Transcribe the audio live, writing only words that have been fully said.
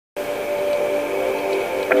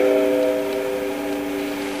To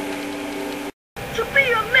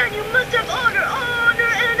be a man, you must have honor,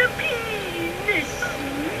 and a penis.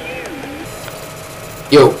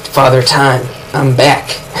 Yo, FatherTyme, I'm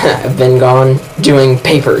back. I've been gone doing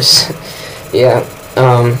papers. Yeah,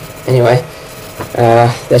 anyway,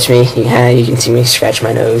 that's me. You can see me scratch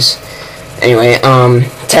my nose. Anyway,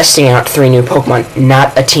 testing out 3 new Pokemon.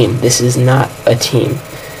 Not a team. This is not a team.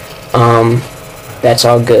 That's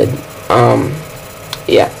all good.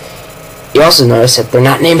 Yeah. You also notice that they're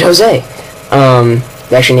not named Jose. They're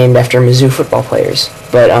actually named after Mizzou football players.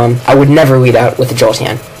 But, I would never lead out with a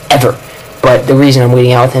Jolteon. Ever. But the reason I'm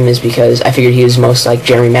leading out with him is because I figured he was most like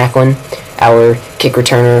Jeremy Maclin, our kick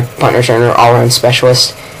returner, punt returner, all-around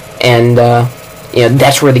specialist. And, you know,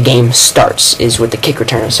 that's where the game starts, is with the kick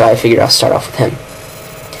returner. So I figured I'll start off with him.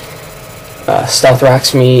 Stealth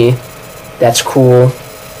Rocks me. That's cool.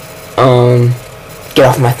 Get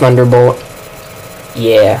off my Thunderbolt.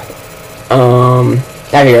 Yeah. I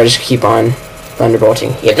figure I'll just keep on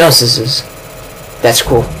Thunderbolting. Hypnosis. That's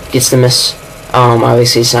cool. Gets the miss.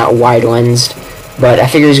 Obviously it's not wide lensed, but I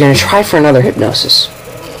figured he's going to try for another Hypnosis.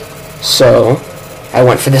 So, I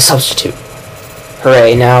went for the substitute.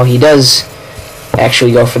 Hooray, now he does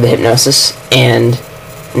actually go for the Hypnosis, and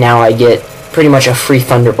now I get pretty much a free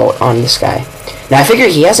Thunderbolt on this guy. Now I figure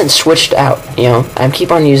he hasn't switched out, you know, I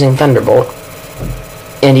keep on using Thunderbolt,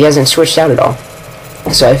 and he hasn't switched out at all.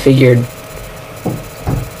 So I figured,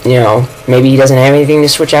 you know, maybe he doesn't have anything to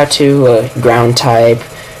switch out to, a ground type,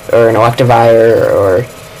 or an Electivire, or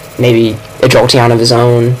maybe a Jolteon of his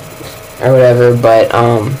own, or whatever, but,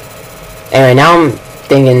 anyway, now I'm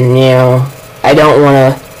thinking, you know, I don't want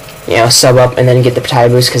to, you know, sub up and then get the Ptide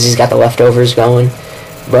boost, because he's got the leftovers going,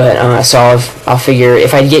 but, so I'll figure,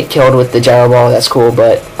 if I get killed with the Gyro Ball, that's cool,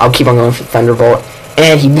 but I'll keep on going for the Thunderbolt,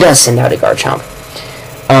 and he does send out a Garchomp.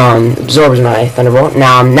 Absorbs my Thunderbolt.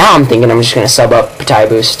 Now I'm thinking I'm just going to sub up Ptide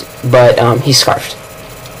boost, but, he's Scarfed.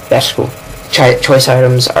 That's cool. Choice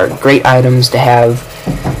items are great items to have.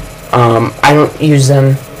 I don't use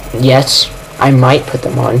them yet. I might put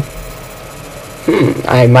them on.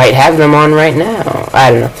 I might have them on right now.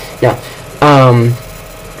 I don't know. No.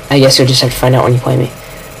 I guess you'll just have to find out when you play me.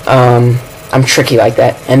 I'm tricky like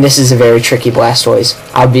that, and this is a very tricky Blastoise.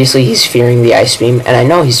 Obviously, he's fearing the Ice Beam, and I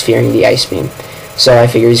know he's fearing the Ice Beam, so I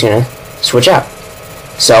figure he's gonna switch out.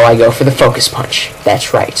 So I go for the Focus Punch.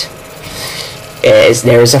 That's right.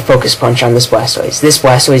 There is a Focus Punch on this Blastoise. This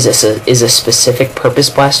Blastoise is a specific purpose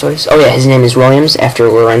Blastoise. Oh yeah, his name is Williams, after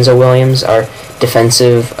Lorenzo Williams, our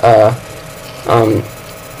defensive.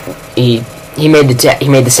 He made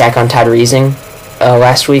the sack on Todd Reesing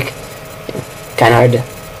last week. Kind of hard to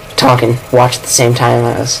talk and watch at the same time.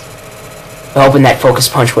 I was hoping that Focus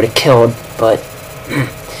Punch would have killed, but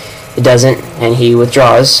it doesn't, and he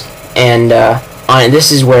withdraws. And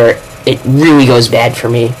this is where it really goes bad for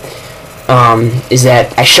me. Is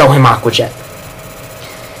that I show him Aqua Jet,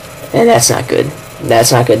 and that's not good. That's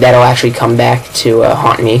not good. That'll actually come back to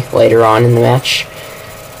haunt me later on in the match.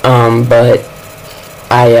 But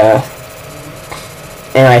I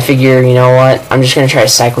figure, you know what? I'm just gonna try to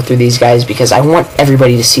cycle through these guys because I want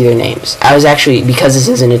everybody to see their names. I was actually, because this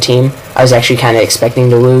isn't a team, I was actually kind of expecting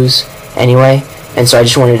to lose anyway, and so I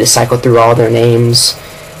just wanted to cycle through all their names.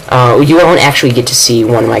 You won't actually get to see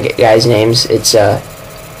one of my guys' names.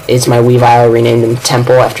 It's my Weavile, renamed him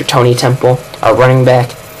Temple after Tony Temple, our running back.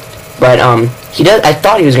 But he does. I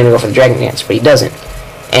thought he was going to go for the Dragon Dance, but he doesn't.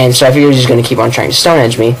 And so I figured he was just going to keep on trying to Stone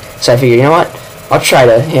Edge me. So I figured, you know what? I'll try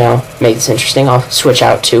to, you know, make this interesting. I'll switch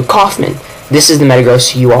out to Kaufman. This is the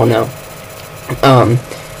Metagross you all know.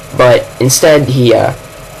 But instead he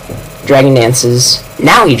Dragon Dances.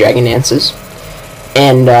 Now he Dragon Dances,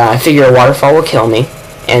 and I figure a Waterfall will kill me.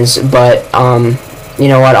 But you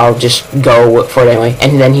know what, I'll just go for it anyway.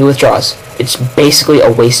 And then he withdraws. It's basically a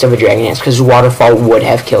waste of a Dragon Dance, because Waterfall would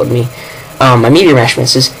have killed me. My Meteor Mash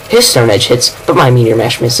misses, his Stone Edge hits, but my Meteor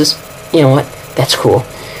Mash misses. You know what, that's cool.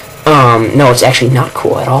 No, it's actually not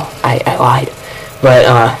cool at all. I lied. But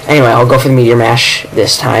anyway, I'll go for the Meteor Mash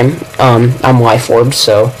this time. I'm Life Orbed,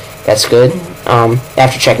 so that's good.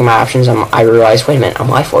 After checking my options, I realized, wait a minute, I'm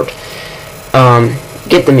Life Orbed.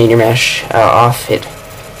 Get the Meteor Mash off, it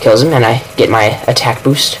kills him, and I get my attack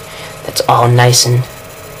boost. That's all nice and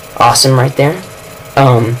awesome right there.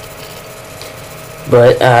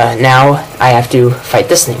 But now I have to fight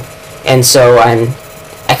this thing, and so I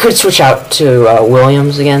could switch out to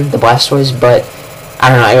Williams again, the Blastoise, but I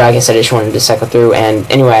don't know. I guess I just wanted to cycle through, and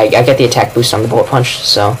anyway, I get the attack boost on the Bullet Punch,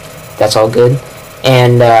 so that's all good.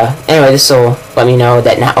 And anyway, this will let me know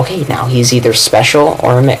that now he's either special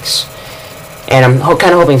or a mix, and I'm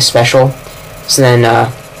kind of hoping special. So then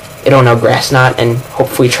it'll know Grass Knot and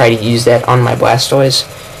hopefully try to use that on my Blastoise.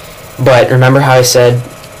 But remember how I said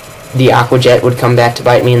the Aqua Jet would come back to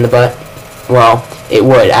bite me in the butt? Well, it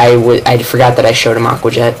would. I forgot that I showed him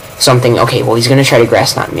Aqua Jet. So I'm thinking, okay, well, he's going to try to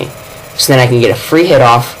Grass Knot me. So then I can get a free hit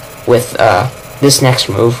off with this next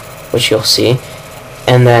move, which you'll see.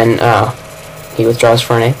 And then he withdraws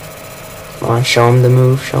for an A. Come on, show him the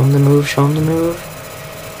move, show him the move, show him the move.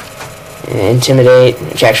 Intimidate,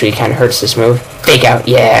 which actually kind of hurts this move. Fake Out,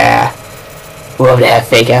 yeah! Love to have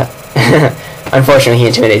Fake Out. Unfortunately, he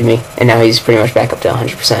intimidated me, and now he's pretty much back up to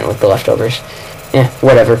 100% with the leftovers. Yeah,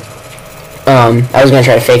 whatever. I was going to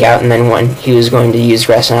try to Fake Out, and then when he was going to use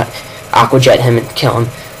Grass Knot, Aqua Jet him and kill him.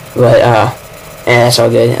 But, that's all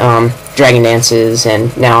good. Dragon Dances,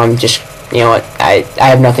 and now I'm just, you know what, I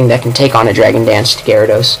have nothing that can take on a Dragon Dance to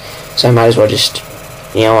Gyarados, so I might as well just,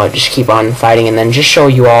 you know, just keep on fighting, and then just show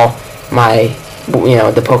you all my, you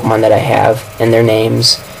know, the Pokemon that I have and their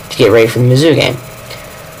names to get ready for the Mizzou game.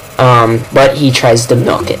 But he tries to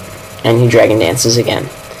milk it, and he Dragon Dances again.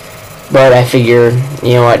 But I figure,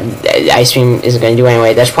 you know what, Ice Beam isn't going to do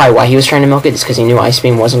anyway. That's probably why he was trying to milk it, just because he knew Ice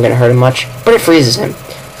Beam wasn't going to hurt him much. But it freezes him.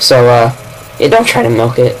 So, yeah, don't try to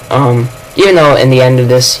milk it. Even though in the end of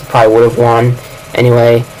this, he probably would have won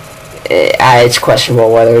anyway. It's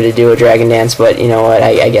questionable whether to do a Dragon Dance, but you know what,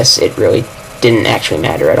 I guess it really didn't actually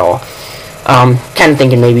matter at all. Kind of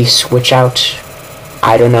thinking maybe switch out.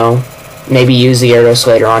 I don't know. Maybe use the Gyarados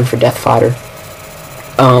later on for Death Fodder.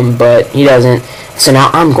 But he doesn't. So now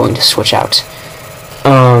I'm going to switch out.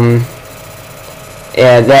 Yeah,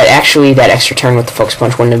 that extra turn with the Focus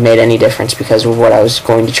Punch wouldn't have made any difference because of what I was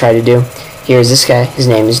going to try to do. Here's this guy. His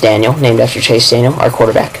name is Daniel, named after Chase Daniel, our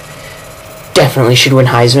quarterback. Definitely should win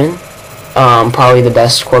Heisman. Probably the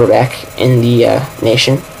best quarterback in the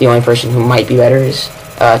nation. The only person who might be better is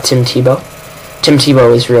Tim Tebow. Tim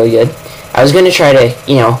Tebow is really good. I was going to try to,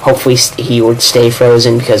 you know, hopefully he would stay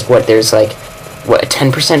frozen because there's like, a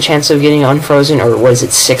 10% chance of getting unfrozen, or was it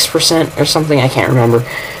 6% or something? I can't remember.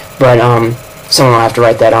 But someone will have to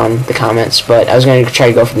write that on the comments. But I was going to try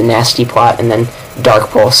to go for the Nasty Plot and then Dark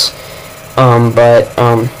Pulse.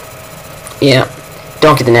 Yeah,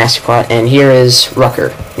 don't get the Nasty Plot. And here is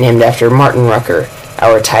Rucker, named after Martin Rucker,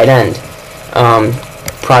 our tight end.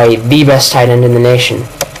 Probably the best tight end in the nation.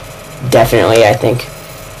 Definitely, I think.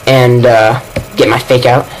 And get my Fake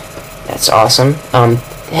Out. That's awesome.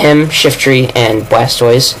 Him, Shiftry, and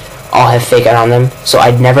Blastoise all have Fake Out on them, so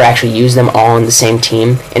I'd never actually use them all on the same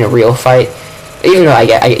team in a real fight. Even though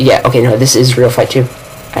yeah, okay, no, this is real fight too.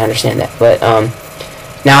 I understand that, but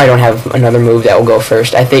now I don't have another move that will go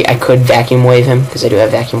first. I think I could Vacuum Wave him because I do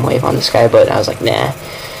have Vacuum Wave on this guy, but I was like, nah.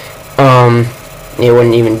 It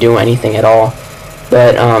wouldn't even do anything at all.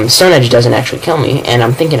 But Stone Edge doesn't actually kill me, and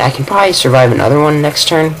I'm thinking I can probably survive another one next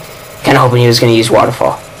turn. Kind of hoping he was going to use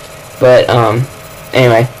Waterfall, but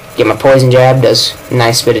anyway, get my Poison Jab, does a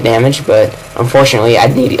nice bit of damage, but unfortunately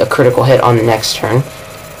I'd need a critical hit on the next turn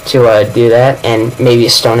to do that, and maybe a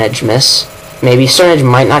Stone Edge miss. Maybe Stone Edge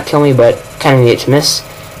might not kill me, but kind of need it to miss,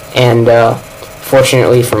 and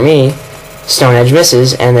fortunately for me, Stone Edge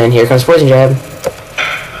misses, and then here comes Poison Jab.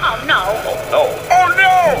 Oh no. Oh no. Oh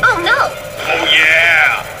no. Oh no. Oh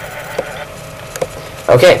yeah.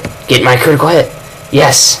 Okay, get my critical hit.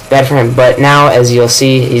 Yes, bad for him, but now, as you'll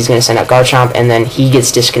see, he's going to send out Garchomp, and then he gets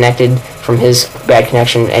disconnected from his bad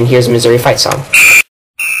connection, and here's Missouri Fight Song.